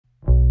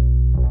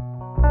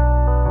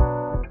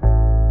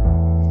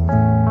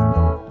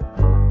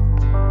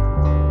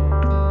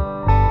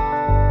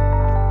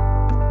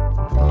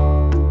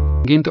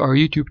again to our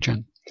YouTube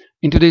channel.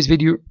 In today's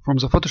video from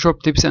the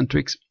Photoshop tips and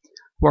tricks,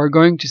 we are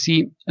going to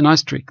see a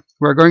nice trick.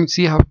 We are going to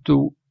see how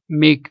to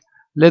make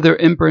leather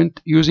imprint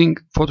using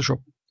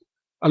Photoshop.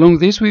 Along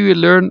this we will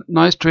learn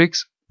nice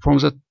tricks from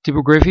the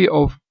typography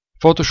of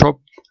Photoshop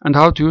and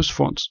how to use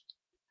fonts.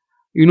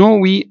 You know,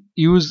 we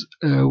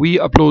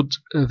upload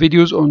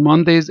videos on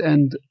Mondays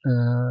and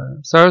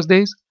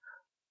Thursdays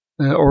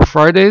or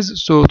Fridays,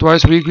 so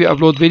twice a week we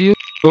upload videos.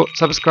 So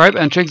subscribe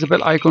and check the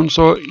bell icon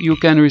so you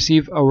can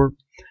receive our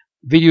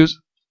videos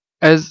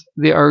as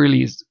they are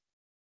released.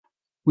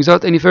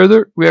 Without any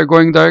further, we are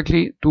going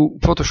directly to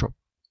Photoshop.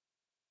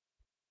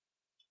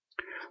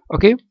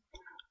 Okay,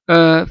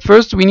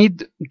 first we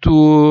need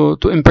to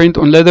imprint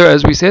on leather,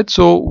 as we said,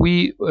 so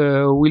we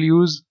will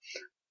use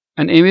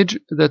an image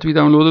that we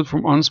downloaded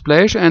from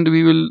Unsplash, and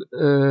we will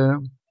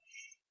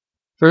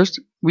first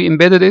we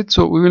embedded it,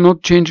 so we will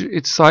not change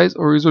its size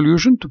or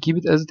resolution to keep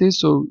it as it is,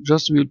 so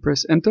just we will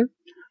press enter.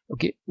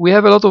 Okay, we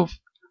have a lot of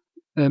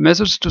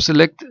methods to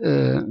select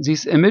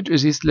this image,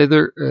 this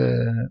leather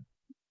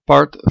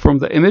part from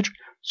the image.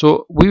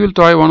 So we will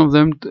try one of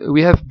them.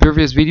 We have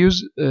previous videos.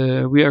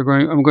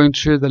 I'm going to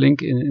share the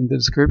link in the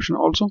description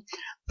also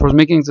for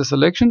making the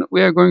selection.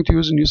 We are going to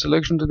use a new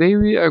selection today.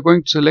 We are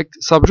going to select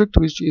subject,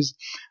 which is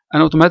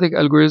an automatic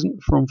algorithm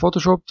from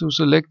Photoshop to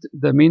select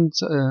the main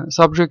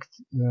subject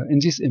in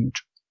this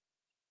image.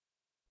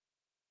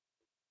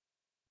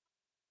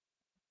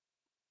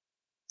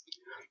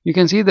 You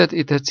can see that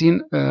it has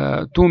seen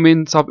two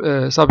main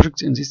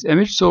subjects in this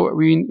image, so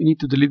we need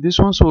to delete this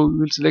one. So we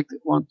will select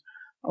one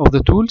of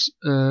the tools,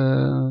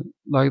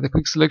 like the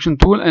quick selection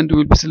tool, and we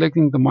will be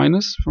selecting the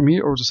minus from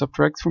here or the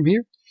subtract from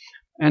here,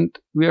 and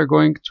we are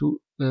going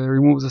to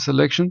remove the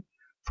selection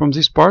from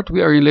this part.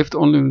 We are left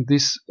only with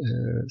this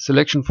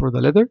selection for the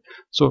leather.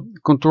 So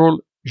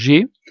Control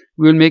J,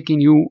 we will make a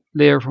new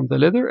layer from the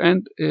leather,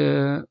 and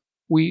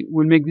we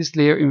will make this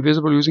layer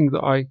invisible using the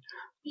eye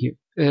here.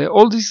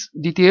 All these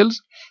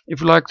details,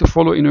 if you like to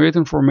follow in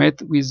written format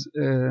with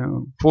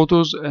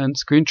photos and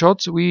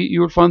screenshots,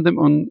 you will find them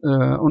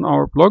on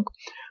our blog.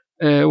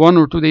 1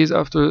 or 2 days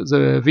after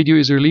the video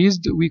is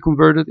released, we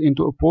convert it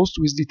into a post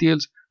with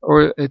details,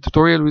 or a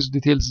tutorial with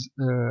details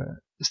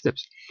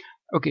steps.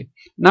 Okay,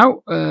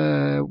 now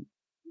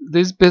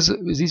this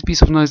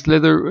piece of nice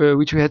leather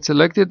which we had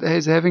selected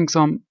is having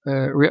some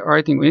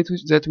writing on it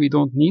that we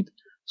don't need,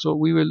 so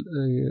we will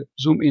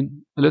zoom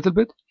in a little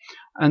bit,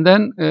 and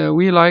then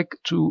we like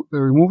to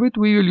remove it.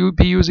 We will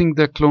be using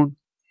the clone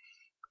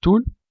tool.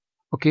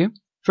 Okay,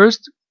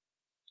 first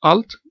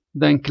Alt,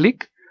 then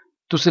click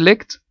to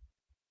select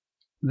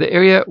the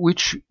area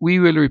which we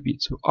will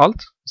repeat. So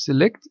Alt,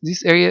 select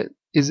this area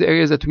is the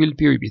area that will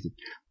be repeated.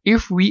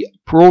 If we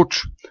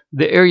approach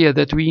the area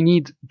that we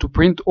need to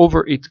print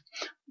over it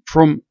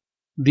from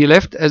the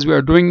left, as we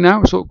are doing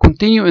now, so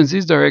continue in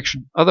this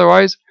direction,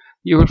 otherwise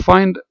you will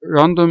find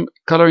random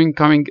coloring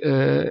coming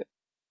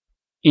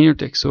in your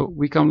text. So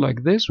we come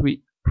like this,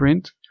 we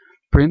print,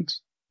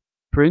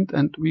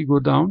 and we go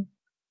down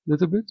a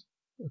little bit.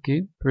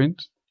 Okay,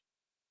 print.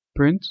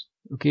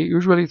 Okay,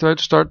 usually try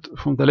to start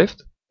from the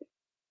left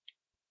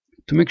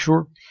to make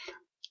sure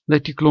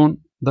that you clone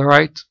the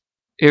right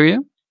area.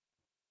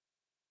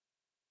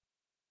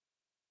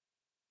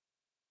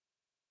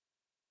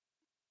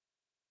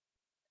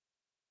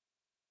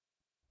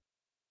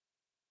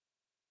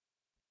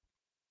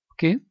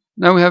 Okay,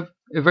 now we have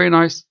a very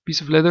nice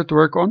piece of leather to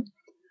work on.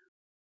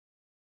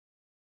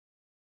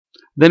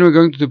 Then we're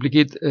going to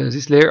duplicate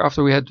this layer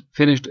after we had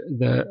finished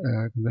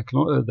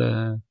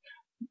the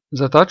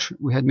touch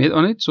we had made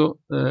on it. So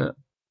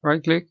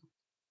right click,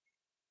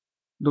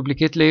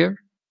 duplicate layer.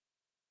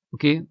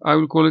 Okay, I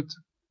will call it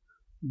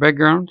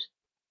background.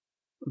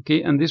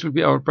 Okay, and this will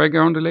be our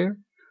background layer.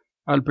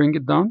 I'll bring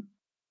it down.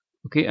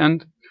 Okay,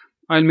 and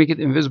I'll make it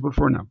invisible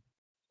for now.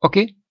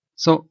 Okay,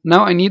 so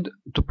now I need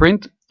to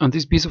print on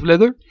this piece of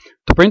leather.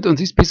 To print on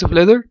this piece of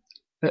leather,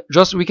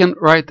 just we can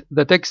write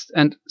the text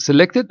and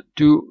select it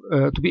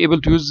to be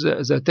able to use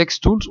the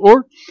text tools,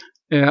 or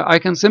I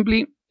can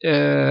simply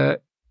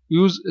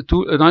use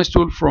a nice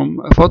tool from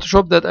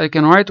Photoshop that I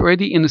can write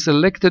already in a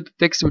selected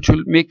text, which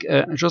will make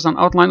just an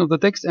outline of the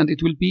text, and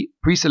it will be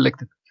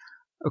pre-selected.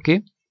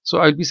 Okay, so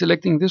I'll be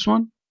selecting this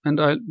one, and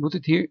I'll put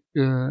it here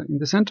in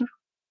the center.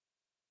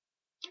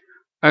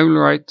 I will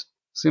write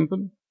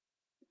simple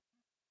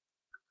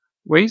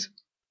ways.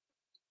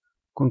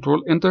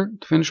 Control Enter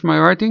to finish my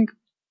writing.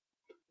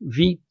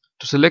 V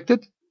to select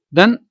it.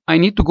 Then I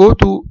need to go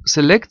to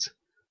select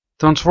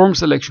transform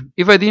selection.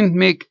 If I didn't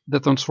make the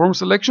transform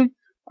selection,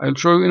 I'll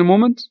show you in a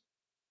moment.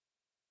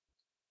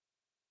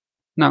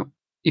 Now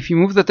if you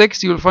move the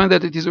text, you will find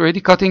that it is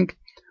already cutting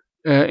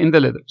in the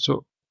leather.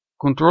 So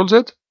Control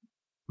Z.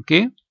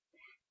 Okay,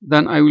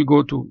 then I will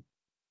go to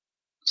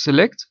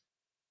select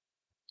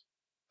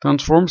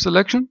transform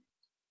selection.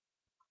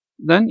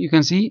 Then you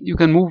can see you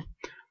can move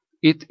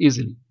it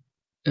easily.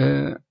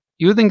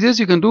 Using this,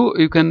 you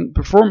can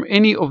perform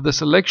any of the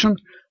selection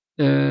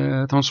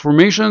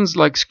transformations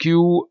like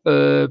skew,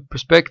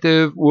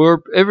 perspective,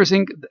 warp,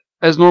 everything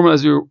as normal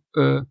as you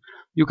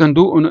can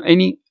do on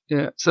any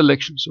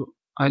selection. So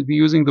I'll be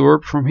using the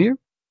verb from here,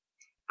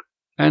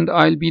 and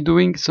I'll be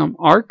doing some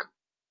arc.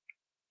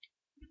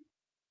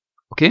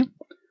 Okay,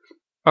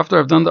 after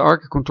I've done the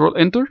arc, Control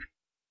Enter,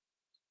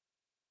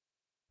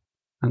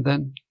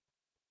 and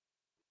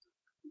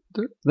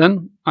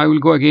then I will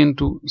go again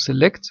to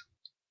select,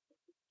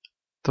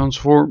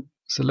 transform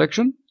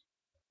selection.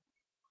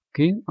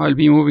 Okay, I'll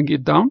be moving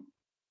it down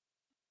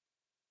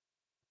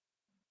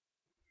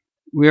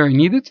where I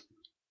need it.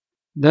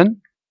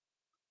 Then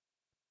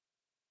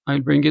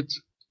I'll bring it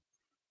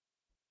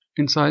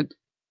inside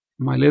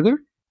my leather.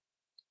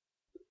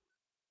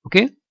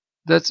 Okay,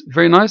 that's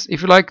very nice.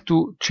 If you like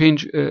to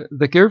change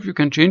the curve, you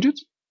can change it.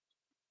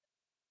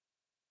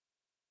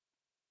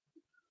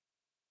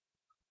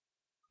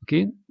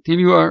 Okay, till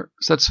you are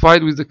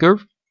satisfied with the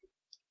curve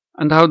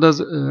and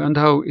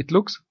how it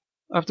looks.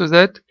 After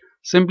that,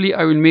 simply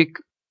I will make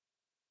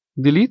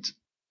delete.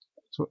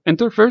 So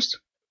enter first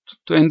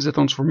to end the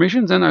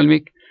transformation, then I'll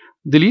make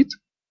delete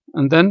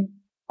and then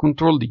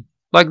Control D.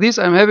 Like this,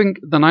 I'm having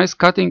the nice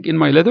cutting in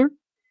my leather.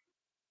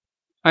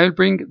 I'll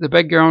bring the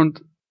background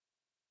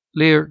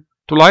layer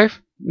to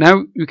life.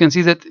 Now you can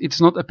see that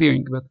it's not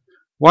appearing, but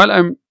while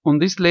I'm on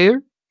this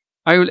layer,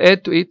 I will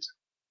add to it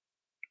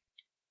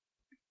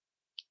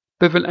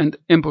Bevel and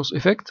Emboss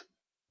effect.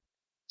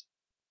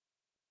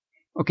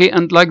 Okay,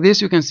 and like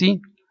this you can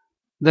see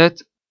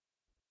that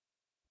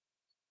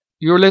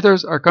your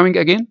letters are coming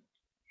again,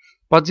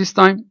 but this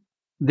time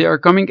they are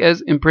coming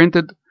as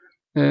imprinted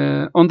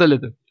on the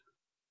leather.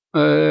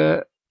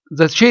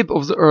 The shape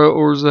of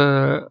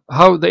the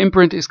how the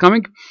imprint is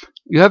coming,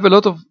 you have a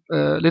lot of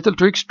little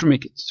tricks to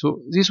make it.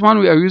 So this one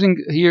we are using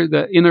here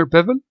the inner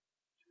bevel.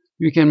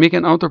 You can make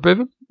an outer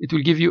bevel, it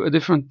will give you a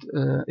different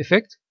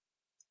effect.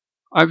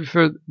 I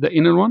prefer the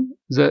inner one.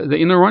 The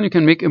inner one you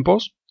can make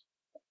emboss.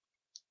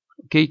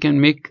 Okay, you can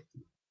make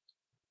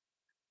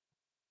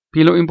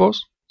pillow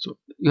emboss. So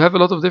you have a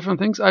lot of different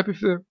things. I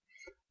prefer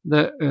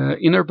the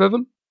inner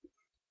bevel.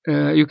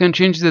 You can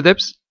change the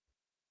depth.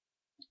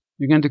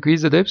 You can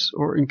decrease the depth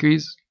or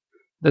increase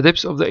the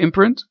depth of the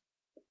imprint.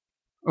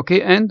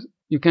 Okay, and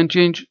you can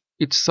change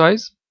its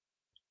size,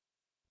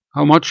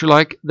 how much you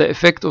like the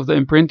effect of the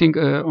imprinting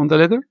on the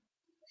leather.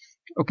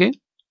 Okay,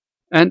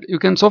 and you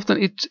can soften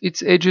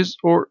its edges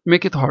or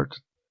make it hard.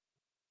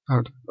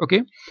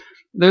 Okay,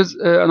 there's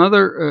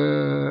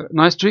another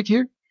nice trick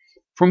here.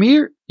 From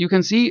here you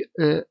can see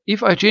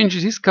if I change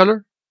this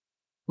color,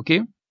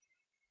 okay,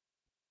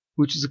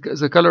 which is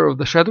the color of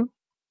the shadow,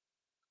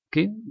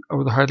 okay,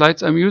 or the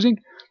highlights I'm using,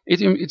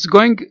 it's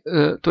going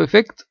to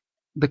affect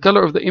the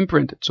color of the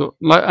imprint. So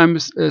like I'm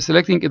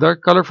selecting a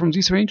dark color from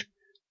this range.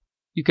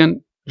 You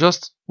can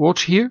just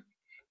watch here.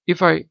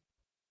 If I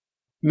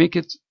make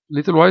it a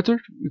little whiter,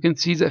 you can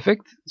see the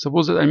effect.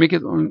 Suppose that I make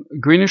it on a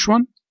greenish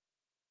one.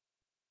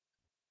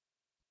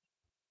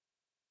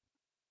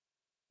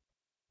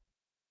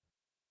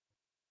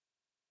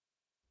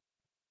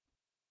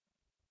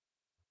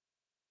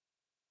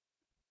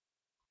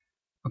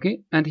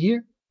 Okay, and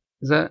here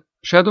the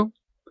shadow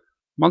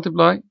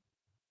multiply,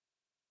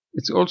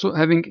 it's also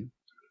having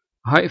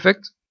high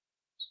effect.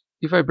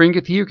 If I bring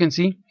it here, you can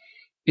see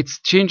it's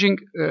changing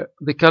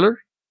the color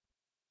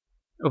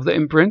of the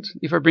imprint.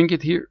 If I bring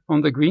it here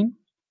on the green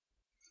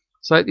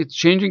side, it's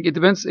changing. It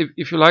depends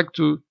if you like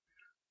to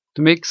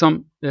make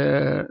some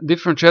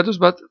different shadows,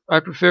 but I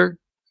prefer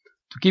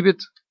to keep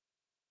it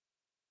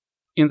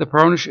in the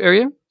brownish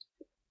area,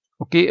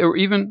 okay, or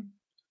even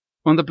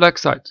on the black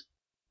side.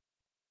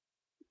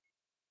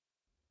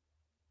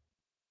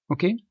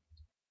 Okay,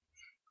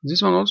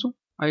 this one also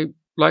I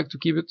like to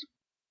keep it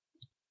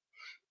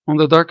on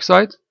the dark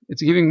side.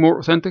 It's giving more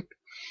authentic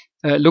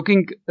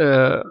looking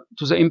to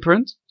the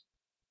imprint.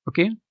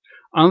 Okay,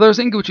 another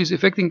thing which is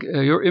affecting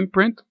your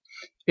imprint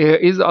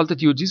is the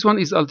altitude. This one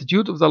is the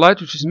altitude of the light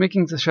which is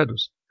making the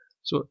shadows.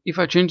 So if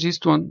I change this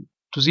one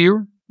to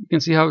 0, you can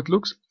see how it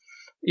looks.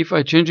 If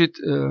I change it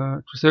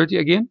to 30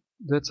 again,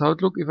 that's how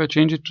it looks. If I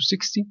change it to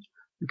 60,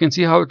 you can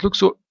see how it looks.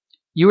 So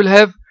you will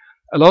have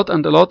a lot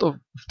of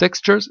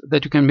textures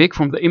that you can make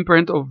from the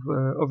imprint of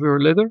your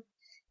leather.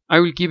 I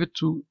will keep it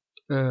to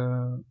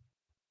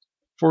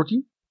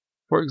 40,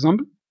 for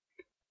example,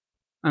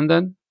 and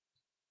then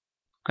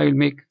I will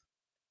make.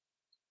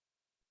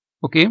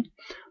 Okay,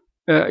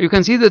 you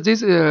can see that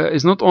this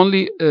is not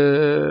only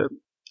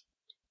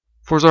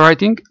for the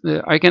writing.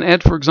 I can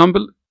add, for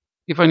example,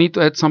 if I need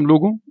to add some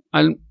logo,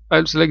 I'll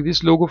select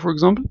this logo, for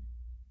example.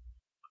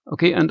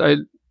 Okay, and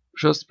I'll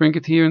just bring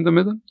it here in the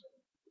middle.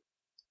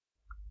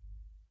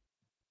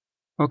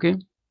 Okay,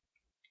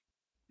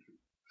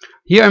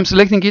 here I'm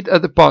selecting it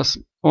at the pass,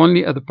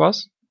 only at the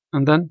pass,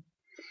 and then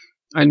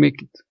I'll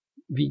make it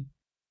V,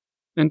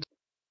 and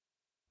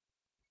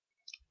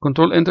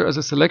Control Enter as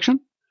a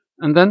selection,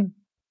 and then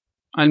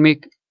I'll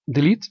make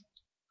delete,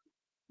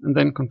 and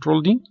then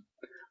Control D,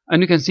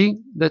 and you can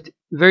see that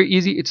very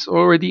easy, it's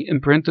already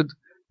imprinted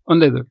on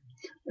leather.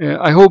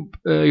 I hope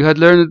you had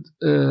learned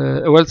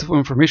a wealth of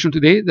information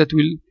today that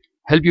will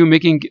help you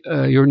making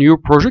your new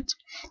project.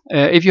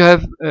 If you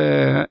have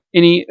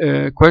any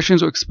questions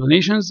or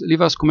explanations,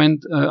 leave us comment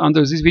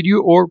under this video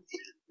or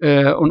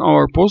on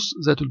our post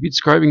that will be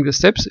describing the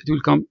steps. It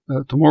will come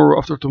tomorrow,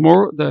 after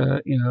tomorrow,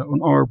 on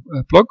our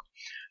blog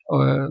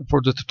for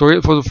the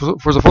tutorial for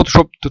the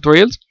Photoshop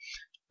tutorials.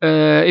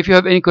 If you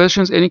have any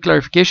questions, any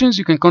clarifications,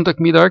 you can contact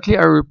me directly.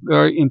 I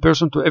reply in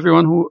person to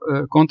everyone who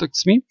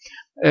contacts me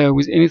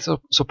with any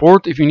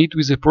support if you need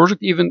with the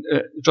project, even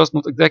just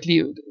not exactly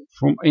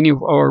from any of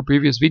our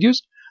previous videos.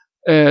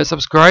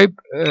 Subscribe,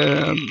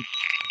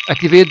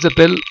 activate the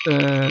bell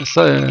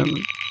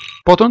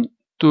button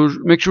to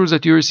make sure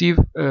that you receive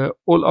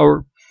all our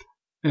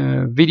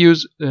videos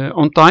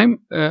on time.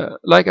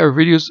 Like our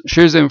videos,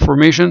 share the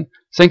information.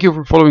 Thank you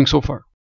for following so far.